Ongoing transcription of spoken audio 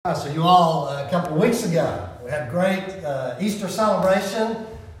So you all, a couple of weeks ago, we had a great Easter celebration,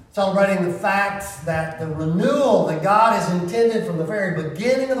 celebrating the fact that the renewal that God has intended from the very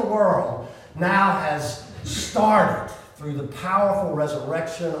beginning of the world now has started through the powerful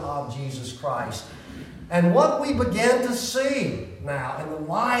resurrection of Jesus Christ. And what we begin to see now in the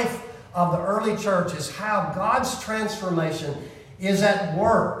life of the early church is how God's transformation is at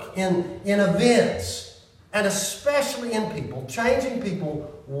work in events, and especially in people, changing people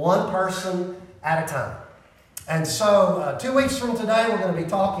one person at a time. And so 2 weeks from today, we're going to be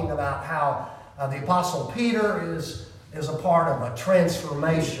talking about how the Apostle Peter is a part of a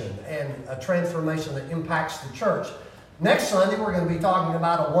transformation, and a transformation that impacts the church. Next Sunday, we're going to be talking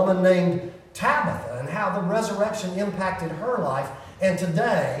about a woman named Tabitha and how the resurrection impacted her life. And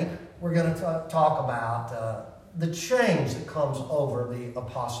today, we're going to talk about the change that comes over the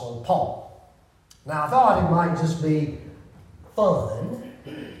Apostle Paul. Now, I thought it might just be fun,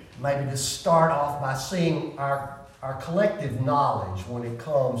 maybe to start off by seeing our collective knowledge when it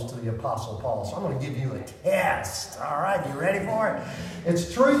comes to the Apostle Paul. So I'm going to give you a test. All right, you ready for it?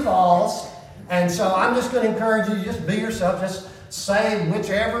 It's true, false. And so I'm just going to encourage you to just be yourself. Just say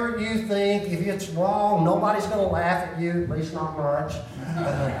whichever you think. If it's wrong, nobody's going to laugh at you, at least not much.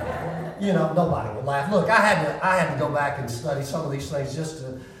 Nobody will laugh. Look, I had to go back and study some of these things just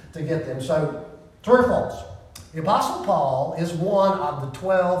to get them. So, true or false? The Apostle Paul is one of the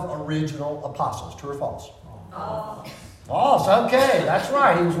 12 original apostles. True or false? False. False, okay, that's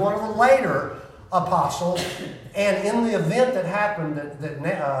right. He was one of the later apostles. And in the event that happened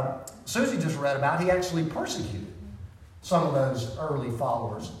that Susie just read about, he actually persecuted some of those early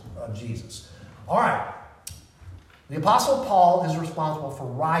followers of Jesus. All right. The Apostle Paul is responsible for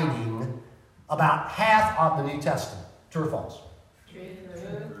writing about half of the New Testament. True or false? True.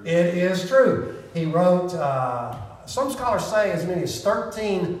 It is true. He wrote, some scholars say, as many as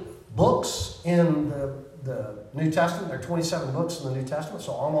 13 books in the New Testament. There are 27 books in the New Testament,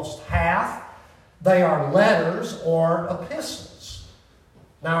 so almost half. They are letters or epistles.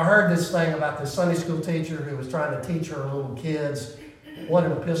 Now, I heard this thing about this Sunday school teacher who was trying to teach her little kids what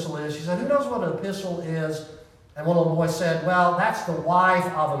an epistle is. She said, "Who knows what an epistle is?" And one little boy said, "Well, that's the wife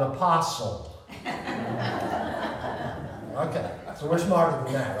of an apostle." Okay, so we're smarter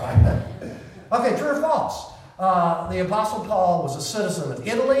than that, right? Okay, true or false? The Apostle Paul was a citizen of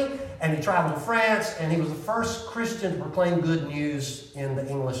Italy, and he traveled to France, and he was the first Christian to proclaim good news in the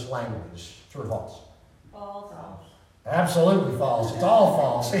English language. True or false? False. Absolutely false. It's all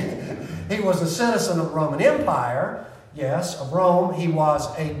false. He was a citizen of the Roman Empire, yes, of Rome. He was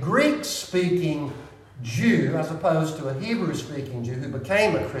a Greek-speaking Jew as opposed to a Hebrew-speaking Jew who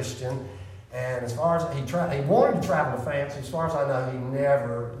became a Christian. And as far as he wanted to travel to France, as far as I know, he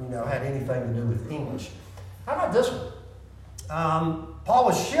never, had anything to do with English. How about this one? Paul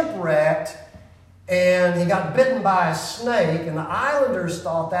was shipwrecked, and he got bitten by a snake, and the islanders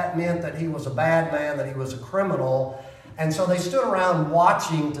thought that meant that he was a bad man, that he was a criminal, and so they stood around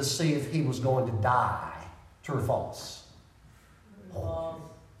watching to see if he was going to die. True or false?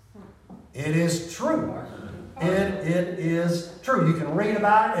 It is true. It is true. You can read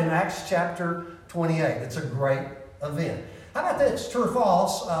about it in Acts chapter 28. It's a great event. How about this? True or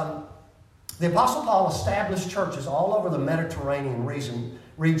false? The Apostle Paul established churches all over the Mediterranean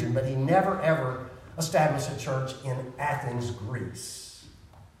region, but he never, ever established a church in Athens, Greece.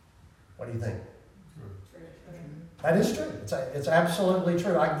 What do you think? True. That is true. It's absolutely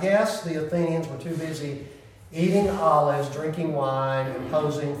true. I guess the Athenians were too busy eating olives, drinking wine, and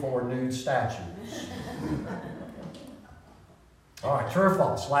posing for nude statues. All right, true or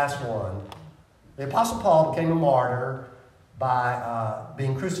false? Last one. The Apostle Paul became a martyr by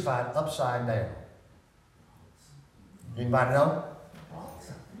being crucified upside down. Anybody know?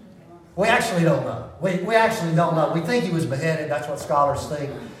 We actually don't know. We actually don't know. We think he was beheaded. That's what scholars think.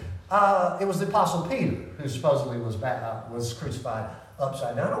 It was the Apostle Peter who supposedly was crucified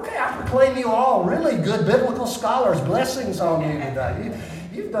upside down. Okay, I proclaim you all really good biblical scholars. Blessings on you today.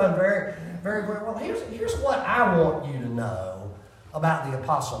 You've done very, very, very well. Here's what I want you to know about the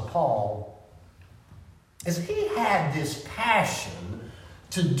Apostle Paul is he had this passion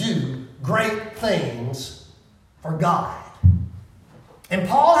to do great things for God. And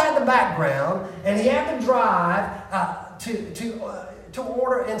Paul had the background, and he had the drive to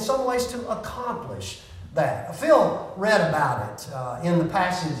order, in some ways, to accomplish that. Phil read about it in the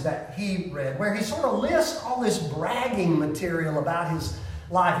passage that he read, where he sort of lists all this bragging material about his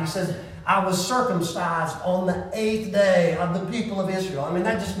life. He says, "I was circumcised on the 8th day of the people of Israel." I mean,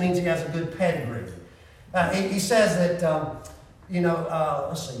 that just means he has a good pedigree. He says that,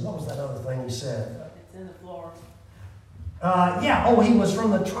 let's see, what was that other thing he said? It's in the floor. He was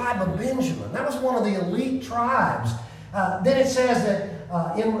from the tribe of Benjamin. That was one of the elite tribes. Then it says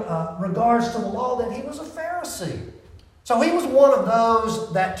that in regards to the law that he was a Pharisee. So he was one of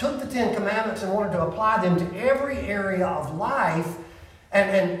those that took the Ten Commandments and wanted to apply them to every area of life.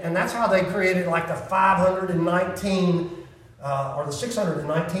 And that's how they created like the 519 or the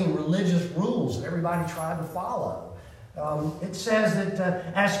 619 religious rules that everybody tried to follow. It says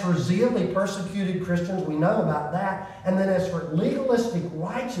that as for zeal, he persecuted Christians. We know about that. And then as for legalistic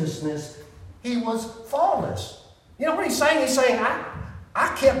righteousness, he was faultless. You know what he's saying? He's saying,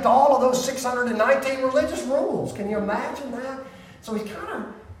 I kept all of those 619 religious rules. Can you imagine that? So he's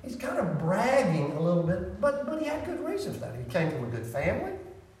kind of bragging a little bit, but he had good reason for that. He came from a good family,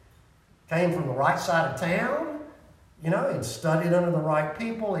 came from the right side of town. You know, he'd studied under the right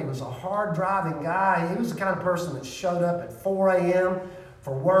people. He was a hard-driving guy. He was the kind of person that showed up at 4 a.m.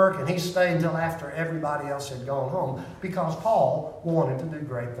 for work, and he stayed until after everybody else had gone home because Paul wanted to do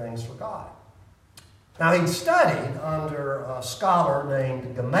great things for God. Now, he'd studied under a scholar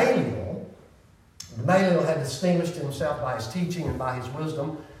named Gamaliel. Gamaliel had distinguished himself by his teaching and by his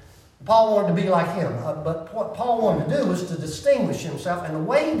wisdom. Paul wanted to be like him, but what Paul wanted to do was to distinguish himself, and the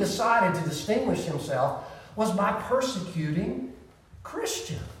way he decided to distinguish himself was by persecuting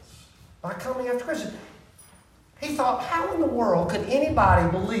Christians, by coming after Christians. He thought, how in the world could anybody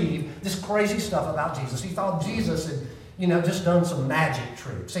believe this crazy stuff about Jesus? He thought Jesus had, just done some magic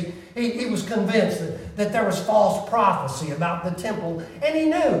tricks. He was convinced that there was false prophecy about the temple, and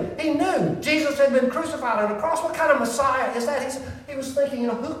he knew Jesus had been crucified on a cross. What kind of Messiah is that? He was thinking,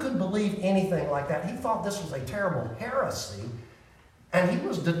 who could believe anything like that? He thought this was a terrible heresy, and he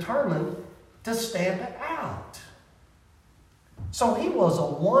was determined to stamp it out. So he was a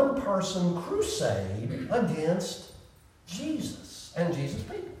one-person crusade against Jesus and Jesus'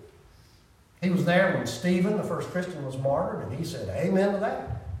 people. He was there when Stephen, the first Christian, was martyred, and he said amen to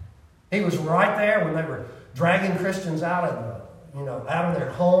that. He was right there when they were dragging Christians out of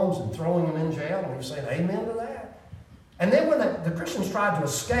their homes and throwing them in jail, and he was saying amen to that. And then when the Christians tried to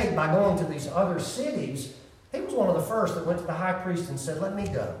escape by going to these other cities, he was one of the first that went to the high priest and said, let me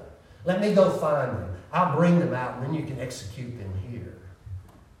go. Let me go find them. I'll bring them out, and then you can execute them here.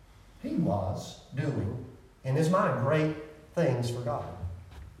 He was doing, in his mind, great things for God.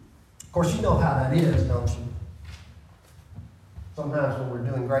 Of course, you know how that is, don't you? Sometimes when we're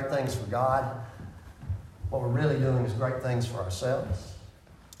doing great things for God, what we're really doing is great things for ourselves.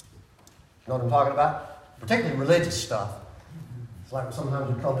 You know what I'm talking about? Particularly religious stuff. It's like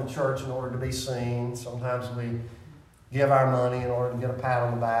sometimes we come to church in order to be seen. Sometimes we give our money in order to get a pat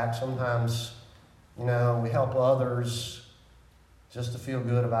on the back. Sometimes, we help others just to feel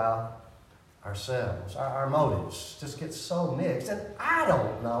good about ourselves. Our motives just get so mixed. And I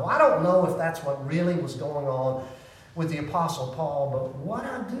don't know if that's what really was going on with the Apostle Paul, but what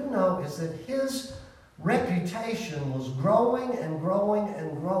I do know is that his reputation was growing and growing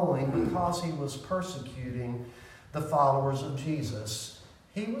and growing because he was persecuting the followers of Jesus.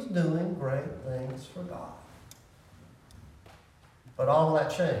 He was doing great things for God. But all of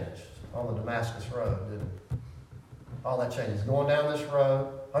that changed on the Damascus Road, didn't it? All that changed. He's going down this road,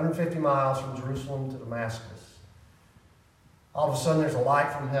 150 miles from Jerusalem to Damascus. All of a sudden, there's a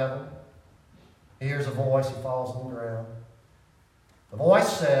light from heaven. He hears a voice. He falls on the ground. The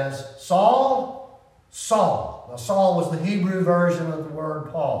voice says, Saul, Saul. Now, Saul was the Hebrew version of the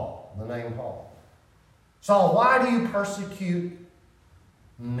word Paul, the name Paul. Saul, why do you persecute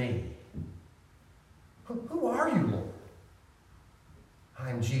me? Who are you, Lord? I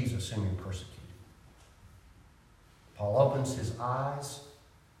am Jesus whom you persecuted. Paul opens his eyes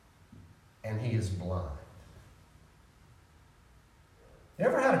and he is blind. You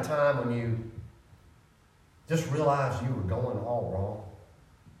ever had a time when you just realized you were going all wrong?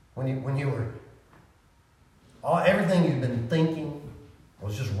 When you were, everything you'd been thinking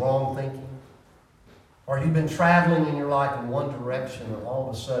was just wrong thinking? Or you've been traveling in your life in one direction and all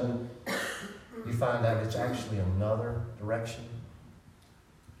of a sudden you find out it's actually another direction?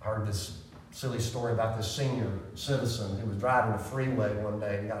 I heard this silly story about this senior citizen who was driving a freeway one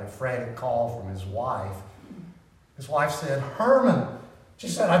day and got a frantic call from his wife. His wife said, Herman, she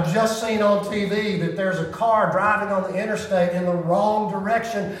said, I've just seen on TV that there's a car driving on the interstate in the wrong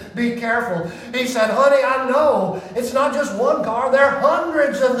direction. Be careful. He said, honey, I know. It's not just one car. There are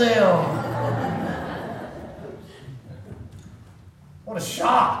hundreds of them. What a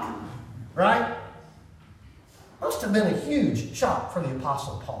shock, right? Must have been a huge shock for the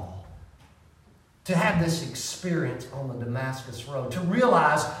Apostle Paul to have this experience on the Damascus Road, to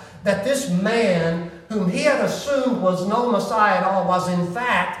realize that this man whom he had assumed was no Messiah at all was in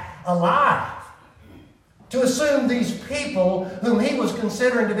fact alive. to assume these people whom he was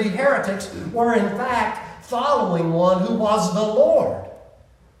considering to be heretics were in fact following one who was the Lord.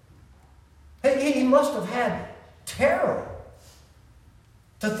 He must have had terror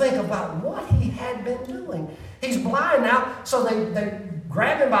to think about what he had been doing. He's blind now, so they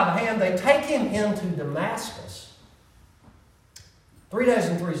grab him by the hand, they take him into Damascus. 3 days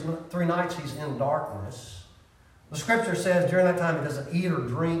and 3 nights he's in darkness. The scripture says during that time he doesn't eat or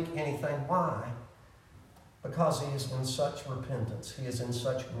drink anything. Why? Because he is in such repentance. He is in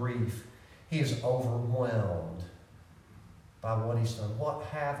such grief. He is overwhelmed by what he's done. What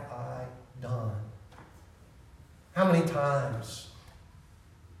have I done? How many times,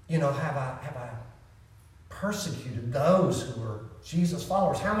 have I persecuted those who are Jesus'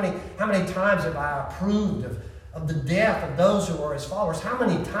 followers? How many times have I approved of the death of those who are his followers? How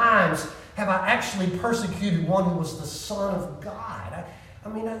many times have I actually persecuted one who was the Son of God?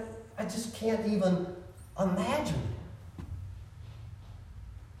 I just can't even imagine.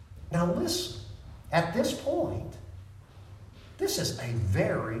 Now listen, at this point, this is a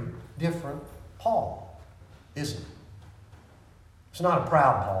very different Paul, isn't it? It's not a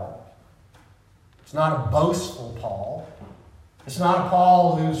proud Paul. It's not a boastful Paul. It's not a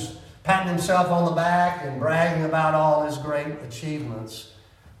Paul who's patting himself on the back and bragging about all his great achievements.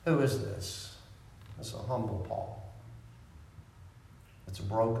 Who is this? It's a humble Paul. It's a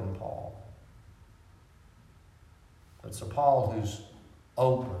broken Paul. It's a Paul who's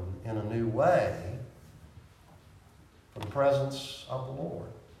open in a new way for the presence of the Lord.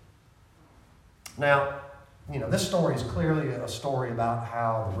 Now, this story is clearly a story about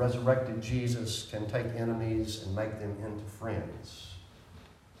how the resurrected Jesus can take enemies and make them into friends.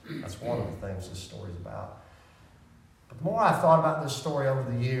 That's one of the things this story is about. But the more I've thought about this story over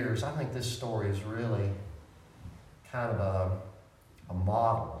the years, I think this story is really kind of a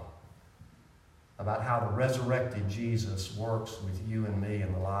model about how the resurrected Jesus works with you and me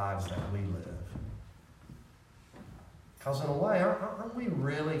in the lives that we live. Because in a way, aren't we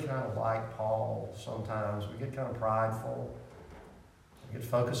really kind of like Paul sometimes? We get kind of prideful. We get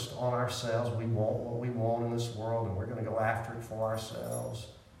focused on ourselves. We want what we want in this world, and we're going to go after it for ourselves.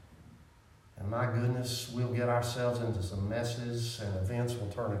 And my goodness, we'll get ourselves into some messes, and events will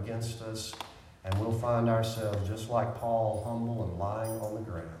turn against us, and we'll find ourselves just like Paul, humble and lying on the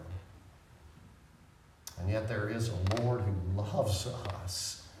ground. And yet there is a Lord who loves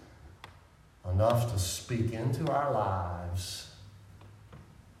us enough to speak into our lives,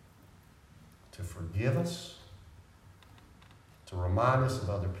 to forgive us, to remind us of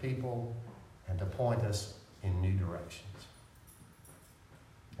other people, and to point us in new directions.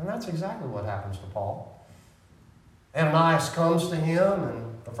 And that's exactly what happens to Paul. Ananias comes to him,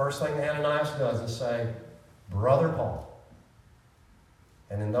 and the first thing Ananias does is say, "Brother Paul."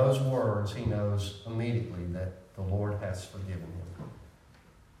 And in those words, he knows immediately that the Lord has forgiven him.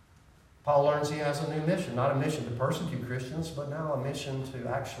 Paul learns he has a new mission, not a mission to persecute Christians, but now a mission to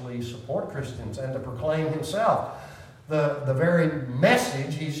actually support Christians and to proclaim himself, the very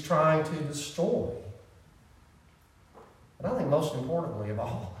message he's trying to destroy. But I think most importantly of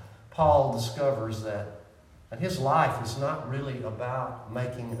all, Paul discovers that his life is not really about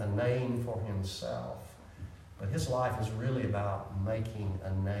making a name for himself, but his life is really about making a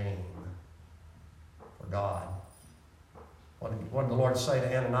name for God. What did the Lord say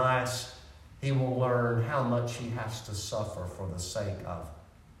to Ananias? He will learn how much he has to suffer for the sake of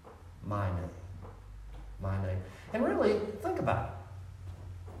my name. My name. And really, think about it.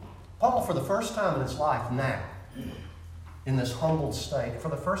 Paul, for the first time in his life now, in this humbled state, for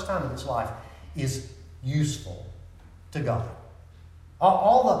the first time in his life, is useful to God.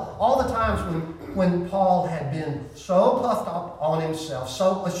 All the times when Paul had been so puffed up on himself,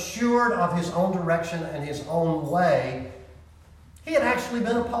 so assured of his own direction and his own way, he had actually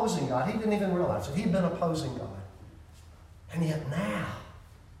been opposing God. He didn't even realize it. He'd been opposing God. And yet now,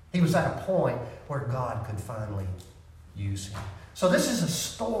 he was at a point where God could finally use him. So this is a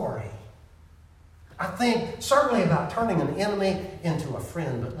story, I think, certainly about turning an enemy into a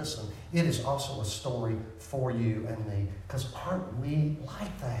friend. But listen, it is also a story for you and me. Because aren't we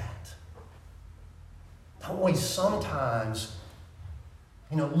like that? Don't we sometimes,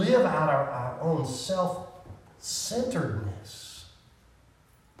 live out our own self-centeredness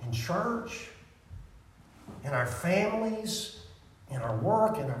in church, in our families, in our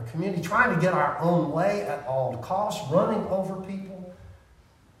work, in our community, trying to get our own way at all costs, running over people?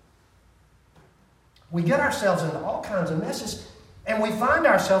 We get ourselves into all kinds of messes, and we find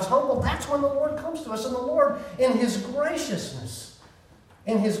ourselves humble. That's when the Lord comes to us, and the Lord, in His graciousness,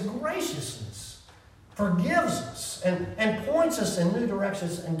 forgives us and points us in new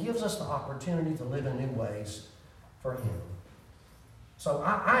directions and gives us the opportunity to live in new ways for Him. So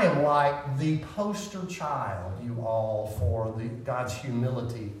I am like the poster child, you all, for God's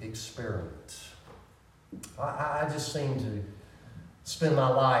humility experiment. I just seem to spend my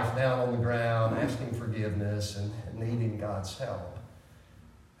life down on the ground asking forgiveness and needing God's help.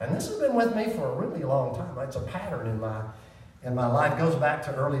 And this has been with me for a really long time. It's a pattern in my life. It goes back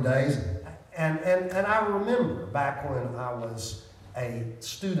to early days. And I remember back when I was a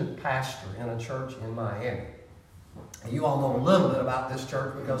student pastor in a church in Miami. You all know a little bit about this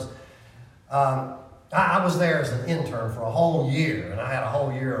church because I was there as an intern for a whole year, and I had a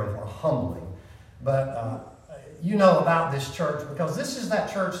whole year of humbling. But you know about this church because this is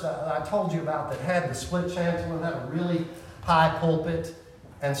that church that I told you about that had the split chancel and had a really high pulpit.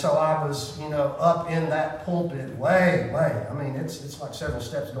 And so I was, up in that pulpit way. I mean, it's like several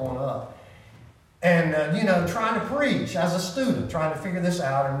steps going up. And, trying to preach as a student, trying to figure this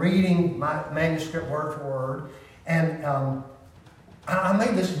out and reading my manuscript word for word. And I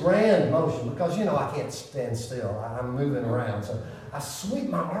made this grand motion because, I can't stand still. I'm moving around. So I sweep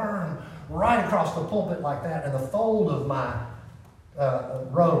my arm right across the pulpit like that, and the fold of my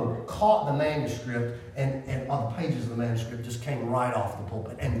robe caught the manuscript, and on the pages of the manuscript just came right off the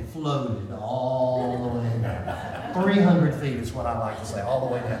pulpit and floated all the way down. 300 feet is what I like to say, all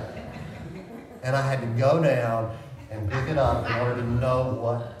the way down. And I had to go down and pick it up in order to know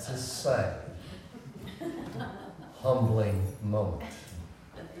what to say. Humbling moment.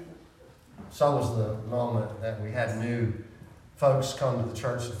 So was the moment that we had new folks come to the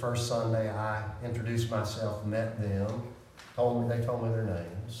church the first Sunday. I introduced myself, met them, they told me their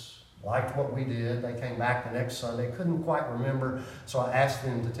names, liked what we did. They came back the next Sunday, couldn't quite remember, so I asked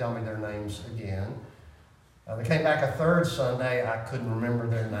them to tell me their names again. They came back a third Sunday. I couldn't remember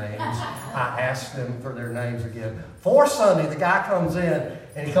their names. I asked them for their names again. Fourth Sunday, the guy comes in,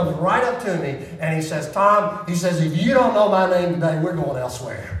 and he comes right up to me, and he says, Tom, he says, if you don't know my name today, we're going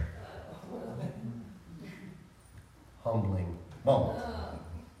elsewhere. Humbling moment.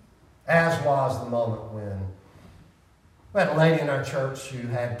 As was the moment when we had a lady in our church who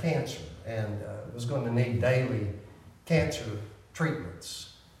had cancer and was going to need daily cancer treatments.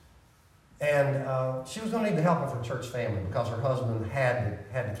 And she was going to need the help of her church family because her husband had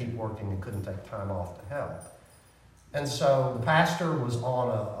to keep working and couldn't take time off to help. And so the pastor was on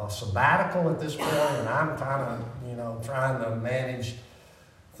a sabbatical at this point, and I'm kind of, trying to manage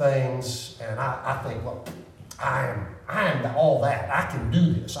things. And I think, well, I am all that. I can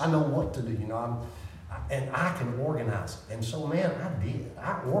do this. I know what to do. And I can organize it. And so, man, I did.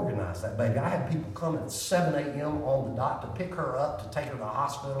 I organized that baby. I had people come at 7 a.m. on the dot to pick her up, to take her to the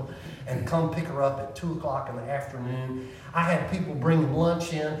hospital, and come pick her up at 2 o'clock in the afternoon. I had people bring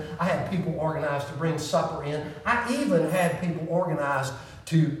lunch in. I had people organized to bring supper in. I even had people organized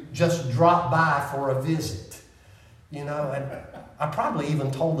to just drop by for a visit. And I probably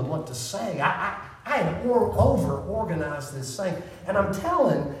even told them what to say. I had over-organized this thing. And I'm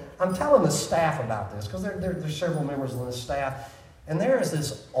telling the staff about this because there's several members of the staff. And there is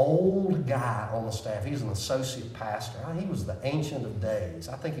this old guy on the staff. He's an associate pastor. He was the Ancient of Days.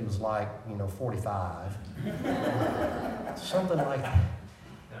 I think he was like, 45. Something like that.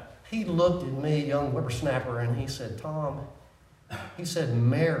 He looked at me, young whippersnapper, and he said, Tom, he said,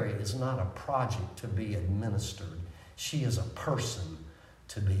 Mary is not a project to be administered. She is a person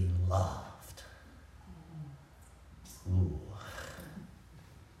to be loved. Ooh.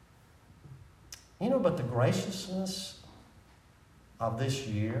 But the graciousness of this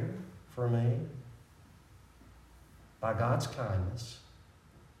year for me, by God's kindness,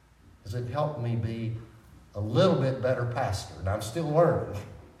 is it helped me be a little bit better pastor. And I'm still learning.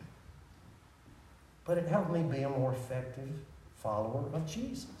 But it helped me be a more effective follower of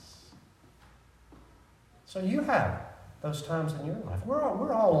Jesus. So you have those times in your life. We're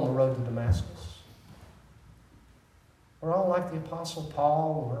all on the road to Damascus. We're all like the Apostle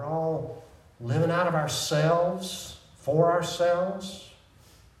Paul. We're all living out of ourselves, for ourselves,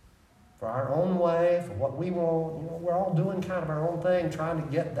 for our own way, for what we want. We're all doing kind of our own thing, trying to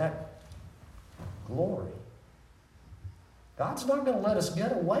get that glory. God's not going to let us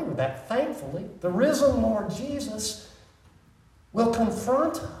get away with that, thankfully. The risen Lord Jesus will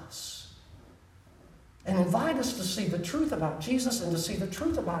confront us and invite us to see the truth about Jesus and to see the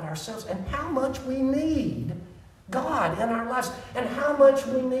truth about ourselves and how much we need God in our lives and how much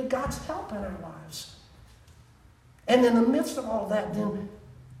we need God's help in our lives. And in the midst of all that, then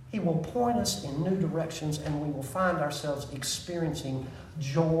He will point us in new directions and we will find ourselves experiencing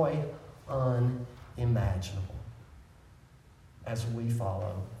joy unimaginable as we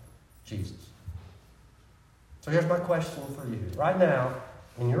follow Jesus. So here's my question for you. Right now,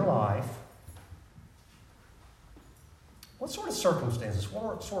 in your life, what sort of circumstances,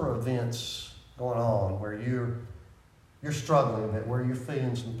 what sort of events going on where you're struggling a bit, where you're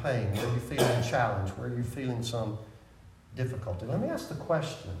feeling some pain, where you're feeling a challenge, where you're feeling some difficulty? Let me ask the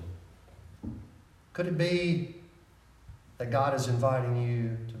question. Could it be that God is inviting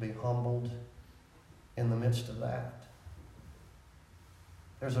you to be humbled in the midst of that?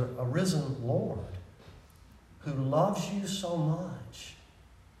 There's a risen Lord who loves you so much.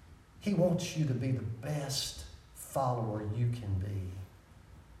 He wants you to be the best follower you can be.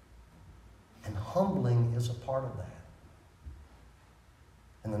 And humbling is a part of that.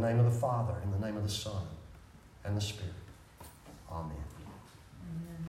 In the name of the Father, in the name of the Son, and the Spirit. Amen.